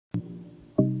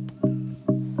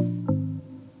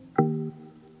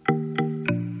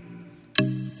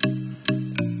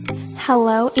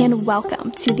Hello and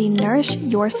welcome to the Nourish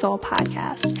Your Soul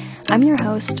podcast. I'm your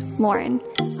host, Lauren.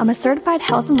 I'm a certified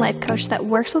health and life coach that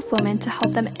works with women to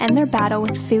help them end their battle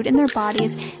with food in their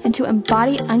bodies and to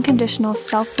embody unconditional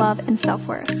self-love and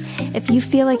self-worth. If you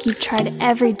feel like you've tried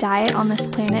every diet on this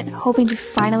planet, hoping to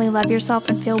finally love yourself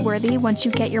and feel worthy once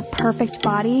you get your perfect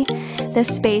body,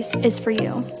 this space is for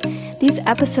you. These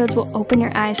episodes will open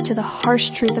your eyes to the harsh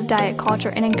truth of diet culture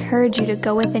and encourage you to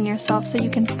go within yourself so you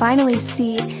can finally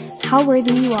see how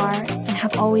worthy you are and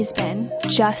have always been,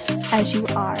 just as you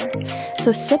are.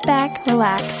 So sit back,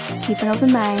 relax, keep an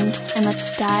open mind, and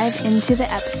let's dive into the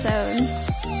episode.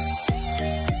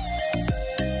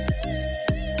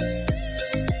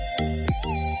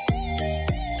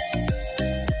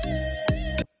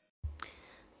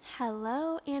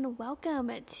 Hello and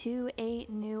welcome to a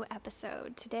new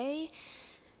episode. Today,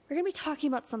 we're going to be talking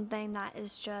about something that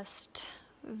is just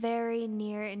very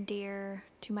near and dear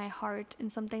to my heart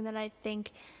and something that I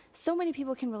think so many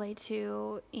people can relate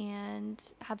to and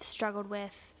have struggled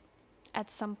with at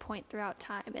some point throughout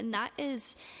time. And that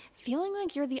is feeling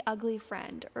like you're the ugly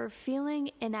friend or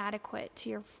feeling inadequate to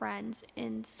your friends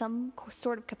in some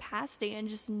sort of capacity and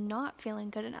just not feeling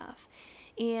good enough.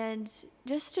 And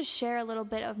just to share a little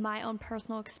bit of my own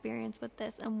personal experience with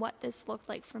this and what this looked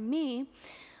like for me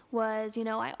was,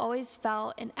 I always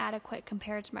felt inadequate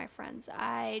compared to my friends.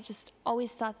 I just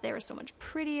always thought they were so much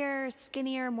prettier,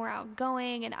 skinnier, more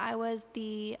outgoing, and I was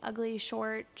the ugly,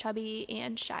 short, chubby,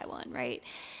 and shy one, right?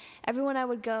 Every time I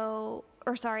would go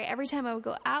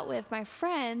out with my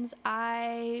friends,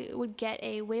 I would get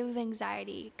a wave of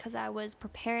anxiety because I was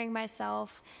preparing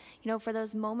myself, for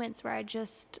those moments where I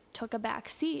just took a back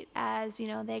seat as,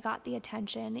 they got the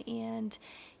attention and,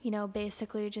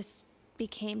 basically just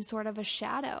became sort of a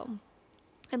shadow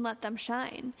and let them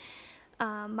shine.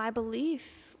 My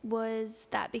belief was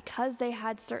that because they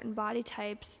had certain body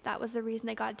types, that was the reason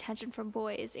they got attention from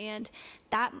boys, and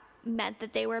that meant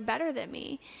that they were better than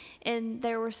me. And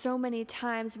there were so many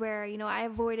times where, I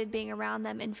avoided being around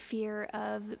them in fear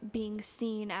of being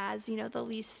seen as, the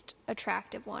least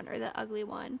attractive one or the ugly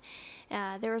one.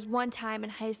 There was one time in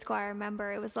high school, I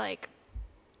remember it was like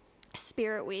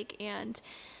Spirit Week, and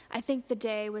I think the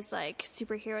day was like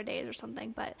Superhero Days or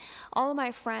something, but all of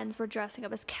my friends were dressing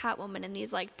up as Catwoman in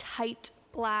these like tight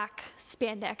black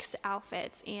spandex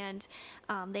outfits, and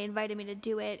they invited me to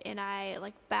do it, and I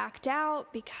like backed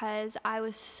out because I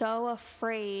was so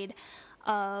afraid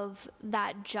of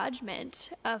that judgment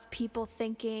of people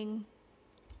thinking,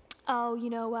 oh,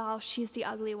 well, she's the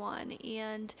ugly one,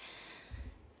 and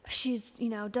she's,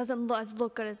 doesn't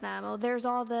look good as them. Oh, there's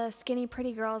all the skinny,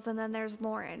 pretty girls, and then there's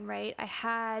Lauren, right? I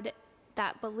had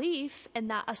that belief and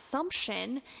that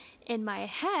assumption in my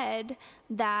head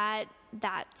that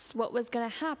that's what was going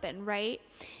to happen, right?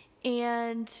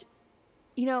 And,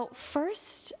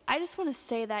 first, I just want to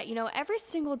say that, every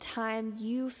single time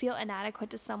you feel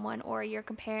inadequate to someone or you're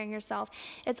comparing yourself,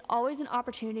 it's always an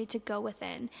opportunity to go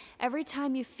within. Every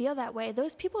time you feel that way,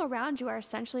 those people around you are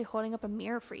essentially holding up a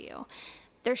mirror for you.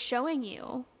 They're showing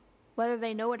you, whether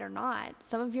they know it or not,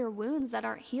 some of your wounds that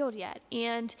aren't healed yet.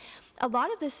 And a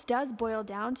lot of this does boil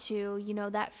down to,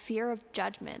 that fear of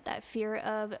judgment, that fear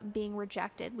of being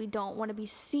rejected. We don't want to be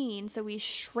seen, so we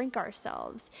shrink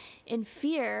ourselves in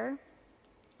fear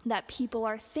that people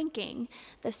are thinking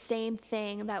the same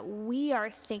thing that we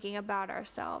are thinking about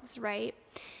ourselves, right?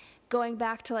 Going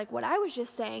back to like what I was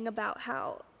just saying about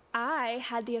how I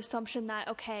had the assumption that,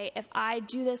 okay, if I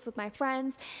do this with my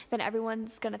friends, then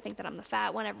everyone's going to think that I'm the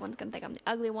fat one. Everyone's going to think I'm the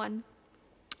ugly one.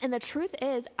 And the truth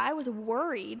is, I was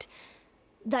worried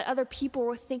that other people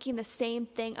were thinking the same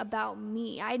thing about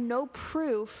me. I had no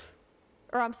proof,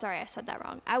 I said that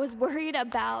wrong. I was worried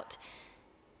that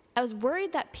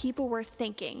people were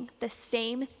thinking the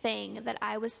same thing that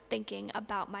I was thinking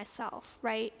about myself,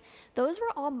 right? Those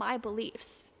were all my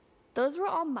beliefs. Those were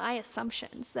all my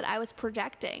assumptions that I was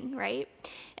projecting, right?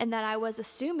 And that I was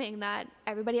assuming that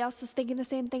everybody else was thinking the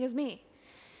same thing as me,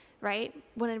 right?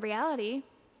 When in reality,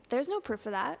 there's no proof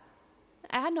of that.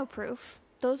 I had no proof.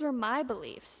 Those were my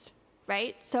beliefs,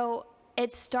 right? So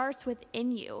it starts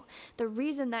within you. The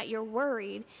reason that you're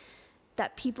worried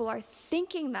that people are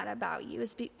thinking that about you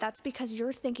is that's because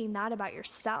you're thinking that about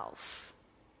yourself.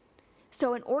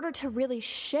 So in order to really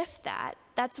shift that,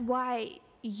 that's why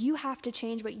you have to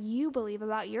change what you believe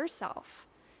about yourself.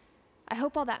 I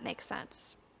hope all that makes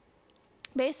sense.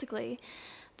 Basically,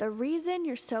 the reason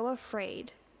you're so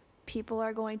afraid people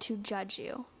are going to judge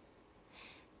you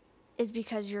is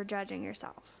because you're judging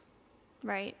yourself,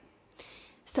 right?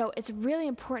 So it's really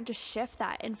important to shift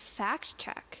that and fact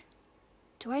check.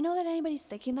 do I know that anybody's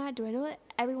thinking that? Do I know that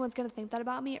everyone's going to think that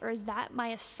about me? Or is that my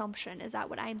assumption? Is that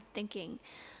what I'm thinking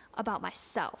about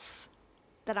myself?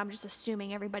 That I'm just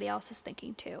assuming everybody else is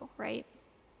thinking too, right?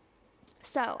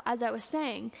 So, as I was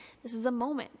saying, this is a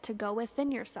moment to go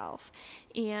within yourself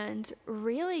and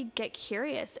really get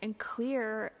curious and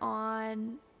clear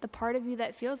on the part of you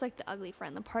that feels like the ugly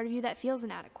friend, the part of you that feels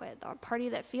inadequate, the part of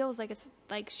you that feels like it's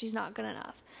like she's not good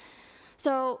enough.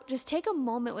 So, just take a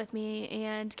moment with me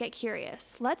and get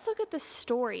curious. Let's look at the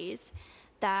stories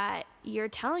that you're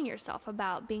telling yourself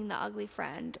about being the ugly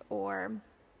friend or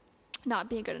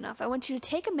not being good enough. I want you to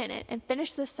take a minute and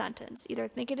finish this sentence. Either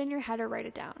think it in your head or write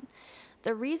it down.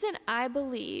 The reason I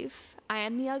believe I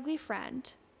am the ugly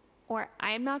friend or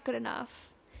I am not good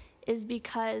enough is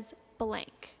because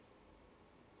blank.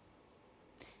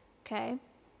 Okay?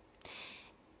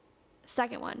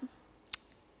 Second one.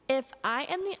 If I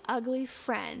am the ugly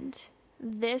friend,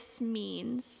 this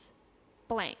means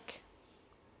blank.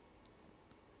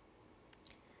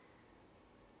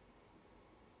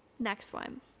 Next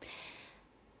one.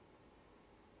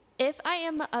 If I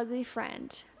am the ugly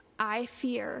friend, I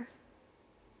fear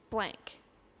blank.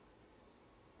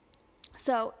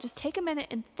 So just take a minute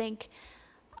and think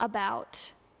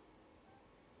about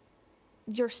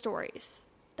your stories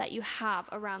that you have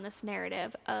around this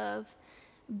narrative of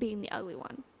being the ugly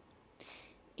one.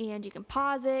 And you can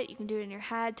pause it, you can do it in your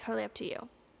head, totally up to you.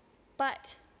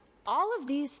 But all of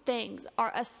these things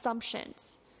are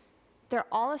assumptions. They're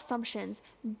all assumptions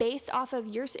based off of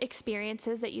your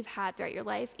experiences that you've had throughout your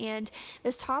life. And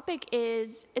this topic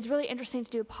it's really interesting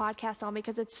to do a podcast on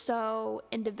because it's so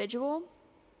individual.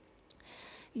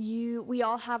 We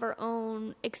all have our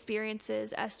own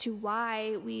experiences as to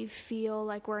why we feel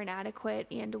like we're inadequate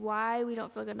and why we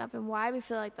don't feel good enough and why we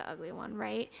feel like the ugly one,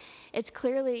 right? It's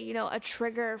clearly, a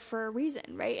trigger for a reason,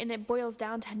 right? And it boils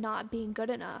down to not being good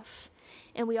enough.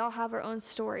 And we all have our own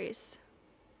stories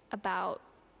about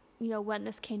when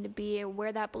this came to be,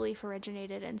 where that belief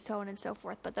originated, and so on and so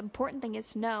forth. But the important thing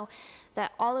is to know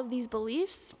that all of these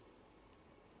beliefs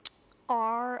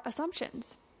are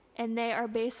assumptions, and they are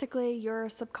basically your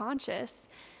subconscious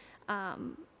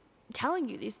telling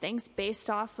you these things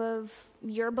based off of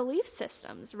your belief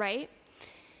systems, right?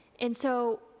 And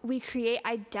so we create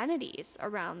identities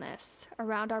around this,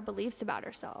 around our beliefs about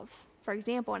ourselves. For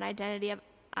example, an identity of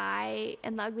I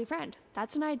am the ugly friend.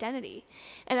 That's an identity.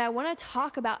 And I want to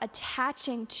talk about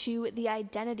attaching to the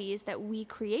identities that we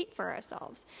create for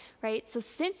ourselves, right? So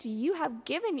since you have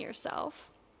given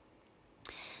yourself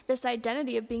this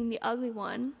identity of being the ugly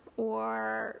one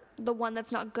or the one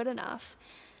that's not good enough,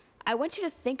 I want you to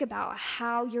think about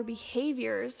how your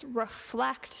behaviors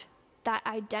reflect that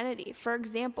identity. For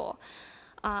example,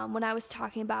 when I was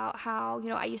talking about how,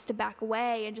 I used to back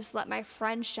away and just let my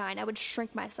friends shine, I would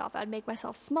shrink myself. I would make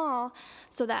myself small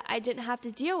so that I didn't have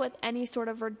to deal with any sort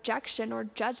of rejection or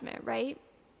judgment, right?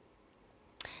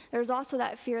 There's also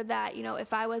that fear that,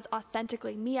 if I was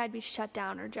authentically me, I'd be shut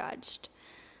down or judged.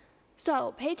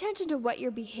 So pay attention to what your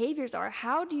behaviors are.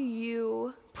 How do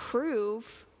you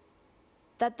prove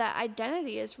that that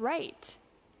identity is right?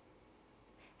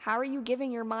 How are you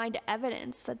giving your mind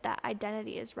evidence that that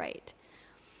identity is right?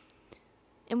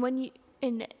 And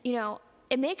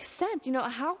it makes sense.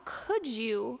 How could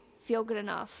you feel good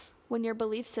enough when your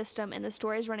belief system and the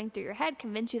stories running through your head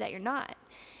convince you that you're not?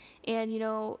 And,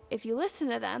 if you listen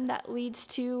to them, that leads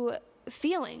to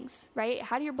feelings, right?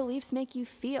 How do your beliefs make you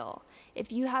feel?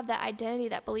 If you have that identity,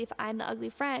 that belief, I'm the ugly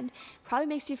friend, probably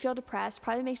makes you feel depressed,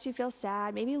 probably makes you feel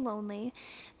sad, maybe lonely.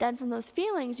 Then from those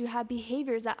feelings, you have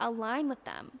behaviors that align with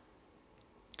them.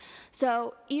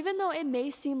 So even though it may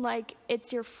seem like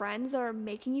it's your friends that are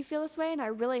making you feel this way, and I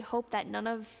really hope that none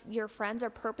of your friends are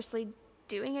purposely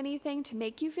doing anything to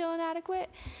make you feel inadequate,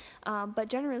 but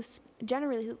generally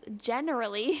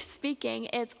speaking,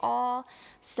 it's all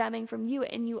stemming from you,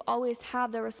 and you always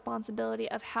have the responsibility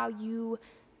of how you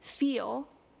feel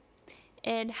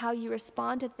and how you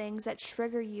respond to things that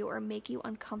trigger you or make you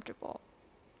uncomfortable.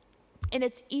 And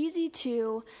it's easy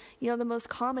to, the most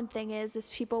common thing is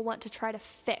people want to try to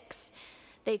fix.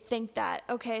 They think that,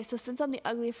 okay, so since I'm the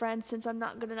ugly friend, since I'm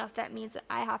not good enough, that means that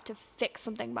I have to fix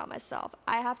something about myself.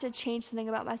 I have to change something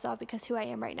about myself because who I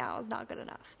am right now is not good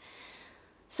enough.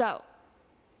 So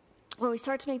when we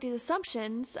start to make these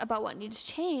assumptions about what needs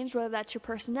changed, whether that's your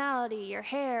personality, your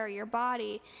hair, your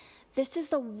body, this is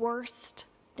the worst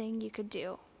thing you could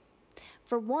do.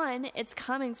 For one, it's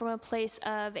coming from a place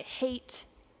of hate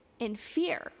and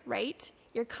fear, right?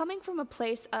 You're coming from a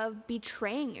place of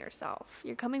betraying yourself.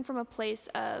 You're coming from a place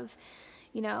of,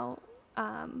 it's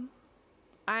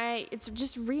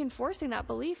just reinforcing that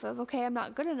belief of, okay, I'm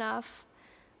not good enough.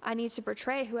 I need to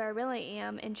portray who I really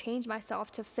am and change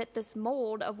myself to fit this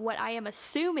mold of what I am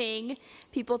assuming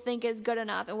people think is good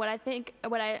enough and what I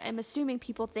am assuming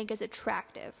people think is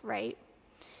attractive, right?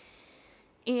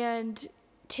 And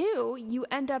two, you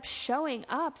end up showing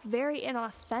up very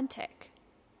inauthentic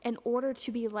in order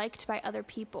to be liked by other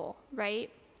people,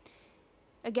 right?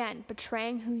 Again,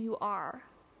 betraying who you are,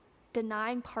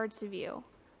 denying parts of you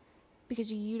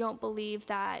because you don't believe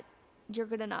that you're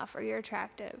good enough or you're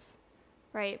attractive,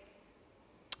 right?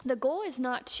 The goal is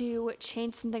not to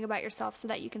change something about yourself so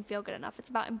that you can feel good enough. It's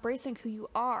about embracing who you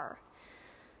are,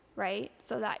 right?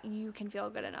 So that you can feel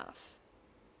good enough.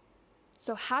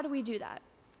 So how do we do that?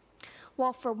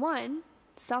 Well, for one,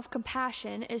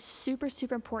 self-compassion is super,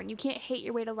 super important. You can't hate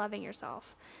your way to loving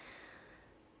yourself.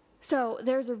 So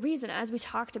there's a reason, as we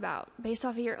talked about, based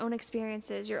off of your own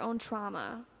experiences, your own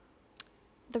trauma,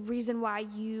 the reason why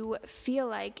you feel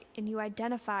like and you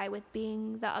identify with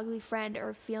being the ugly friend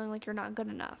or feeling like you're not good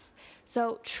enough.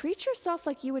 So treat yourself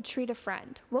like you would treat a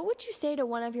friend. What would you say to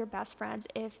one of your best friends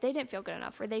if they didn't feel good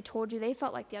enough or they told you they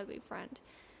felt like the ugly friend?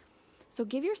 So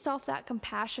give yourself that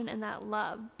compassion and that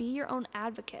love. Be your own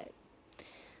advocate.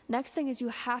 Next thing is you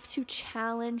have to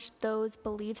challenge those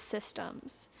belief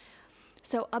systems.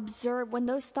 So observe, when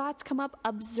those thoughts come up,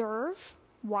 observe,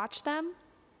 watch them.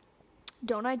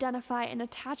 Don't identify and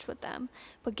attach with them,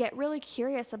 but get really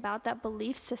curious about that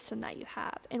belief system that you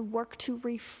have and work to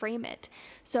reframe it.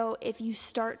 So if you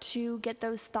start to get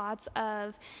those thoughts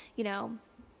of, oh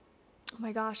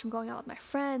my gosh, I'm going out with my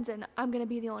friends and I'm going to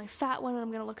be the only fat one and I'm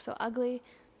going to look so ugly,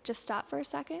 just stop for a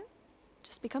second.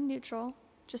 Just become neutral.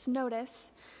 Just notice,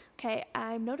 okay,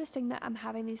 I'm noticing that I'm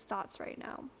having these thoughts right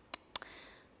now.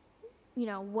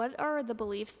 What are the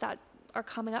beliefs that are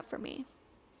coming up for me?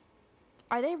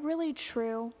 Are they really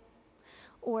true?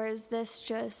 Or is this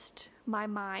just my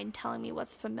mind telling me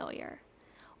what's familiar?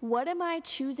 What am I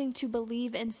choosing to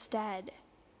believe instead?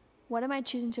 What am I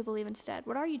choosing to believe instead?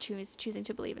 What are you choosing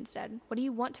to believe instead? What do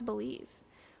you want to believe?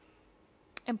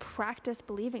 And practice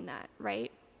believing that,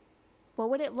 right? What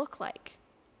would it look like?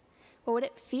 What would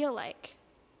it feel like?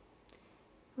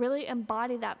 Really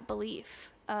embody that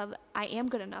belief of I am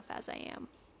good enough as I am.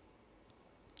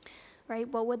 Right?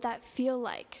 What would that feel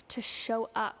like to show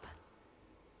up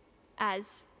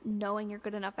as knowing you're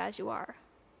good enough as you are?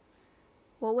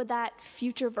 What would that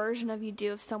future version of you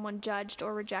do if someone judged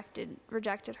or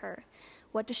rejected her?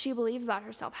 What does she believe about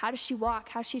herself? How does she walk?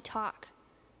 How does she talk?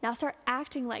 Now start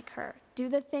acting like her. Do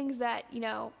the things that,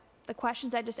 the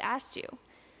questions I just asked you,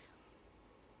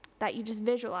 that you just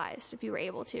visualized if you were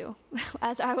able to,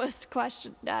 as I was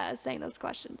saying those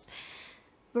questions.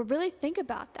 But really think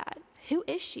about that. Who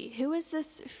is she? Who is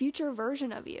this future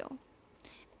version of you?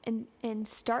 And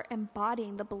start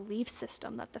embodying the belief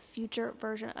system that the future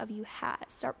version of you has.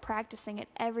 Start practicing it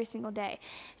every single day.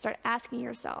 Start asking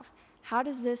yourself, how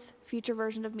does this future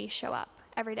version of me show up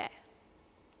every day?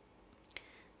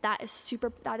 That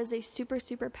is a super,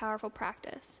 super powerful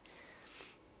practice.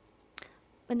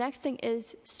 The next thing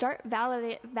is start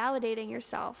validating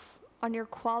yourself on your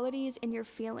qualities and your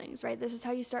feelings, right? This is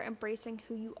how you start embracing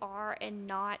who you are and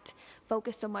not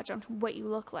focus so much on what you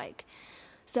look like.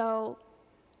 So,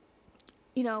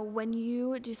 when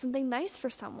you do something nice for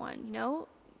someone,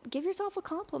 give yourself a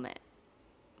compliment,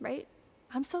 right?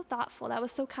 I'm so thoughtful. That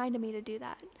was so kind of me to do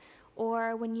that.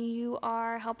 Or when you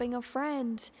are helping a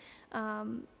friend,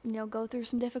 go through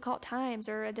some difficult times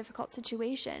or a difficult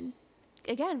situation,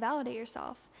 again, validate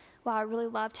yourself. Wow, I really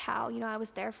loved how, I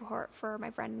was there for my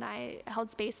friend and I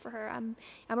held space for her. I'm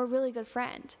a really good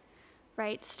friend,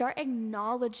 right? Start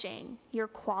acknowledging your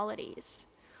qualities.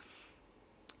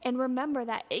 And remember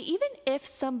that even if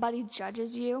somebody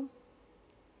judges you,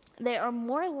 they are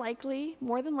more than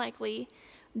likely,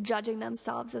 judging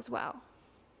themselves as well.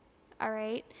 All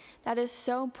right? That is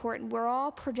so important. We're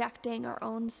all projecting our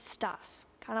own stuff,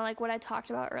 kind of like what I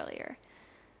talked about earlier,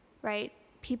 right?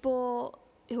 People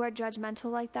who are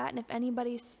judgmental like that, and if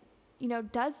anybody,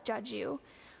 does judge you,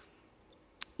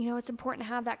 it's important to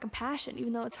have that compassion,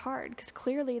 even though it's hard, because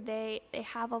clearly they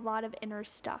have a lot of inner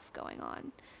stuff going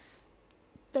on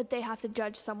that they have to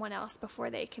judge someone else before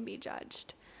they can be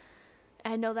judged.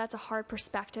 And I know that's a hard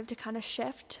perspective to kind of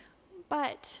shift,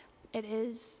 but it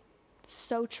is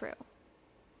so true.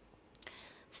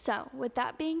 So with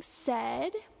that being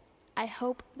said, I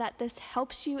hope that this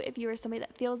helps you if you are somebody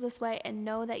that feels this way, and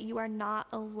know that you are not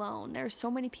alone. There are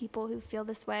so many people who feel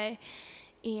this way,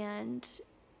 and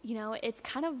it's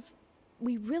kind of,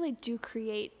 we really do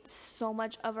create so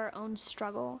much of our own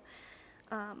struggle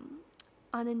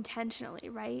unintentionally,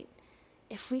 right?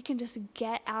 if we can just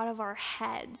get out of our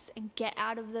heads and get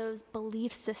out of those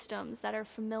belief systems that are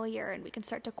familiar, and we can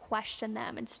start to question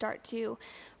them and start to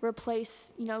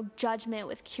replace, judgment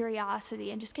with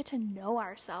curiosity and just get to know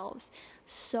ourselves,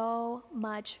 so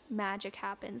much magic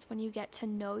happens when you get to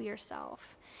know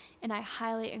yourself. And I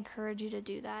highly encourage you to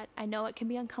do that. I know it can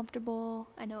be uncomfortable.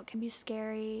 I know it can be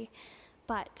scary,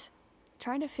 but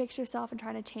trying to fix yourself and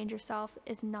trying to change yourself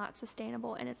is not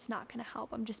sustainable, and it's not going to help.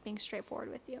 I'm just being straightforward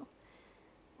with you.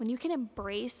 When you can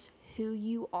embrace who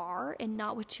you are and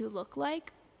not what you look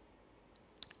like,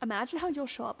 imagine how you'll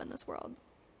show up in this world.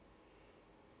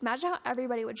 Imagine how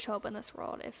everybody would show up in this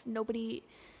world if nobody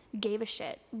gave a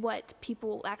shit what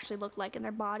people actually look like in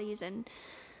their bodies and,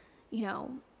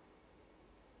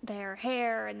 their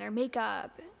hair and their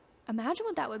makeup. Imagine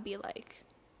what that would be like.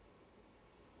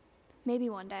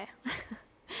 Maybe one day.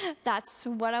 That's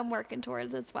what I'm working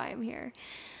towards. That's why I'm here.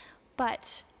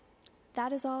 But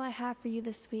that is all I have for you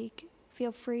this week.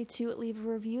 Feel free to leave a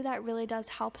review. That really does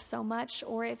help so much.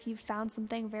 Or if you found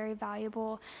something very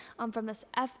valuable from this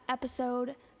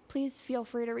episode, please feel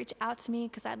free to reach out to me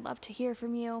because I'd love to hear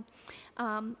from you.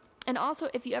 And also,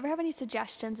 if you ever have any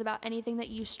suggestions about anything that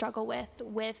you struggle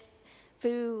with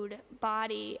food,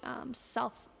 body,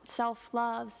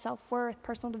 self-love, self-worth,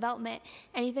 personal development,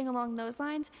 anything along those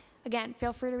lines, again,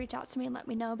 feel free to reach out to me and let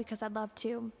me know because I'd love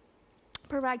to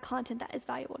provide content that is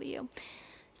valuable to you.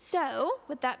 So,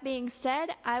 with that being said,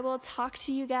 I will talk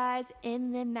to you guys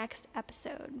in the next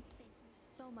episode.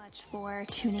 So much for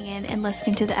tuning in and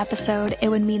listening to the episode. It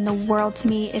would mean the world to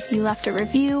me if you left a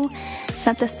review,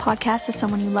 sent this podcast to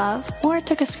someone you love, or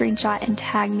took a screenshot and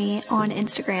tagged me on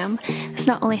Instagram. This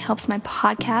not only helps my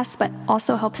podcast, but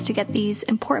also helps to get these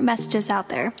important messages out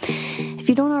there. If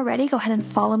you don't already, go ahead and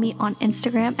follow me on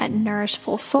Instagram at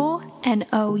NourishFullSoul,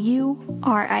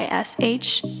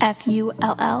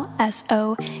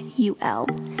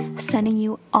 NourishFullSoul. Sending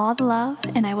you all the love,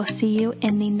 and I will see you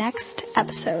in the next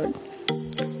episode.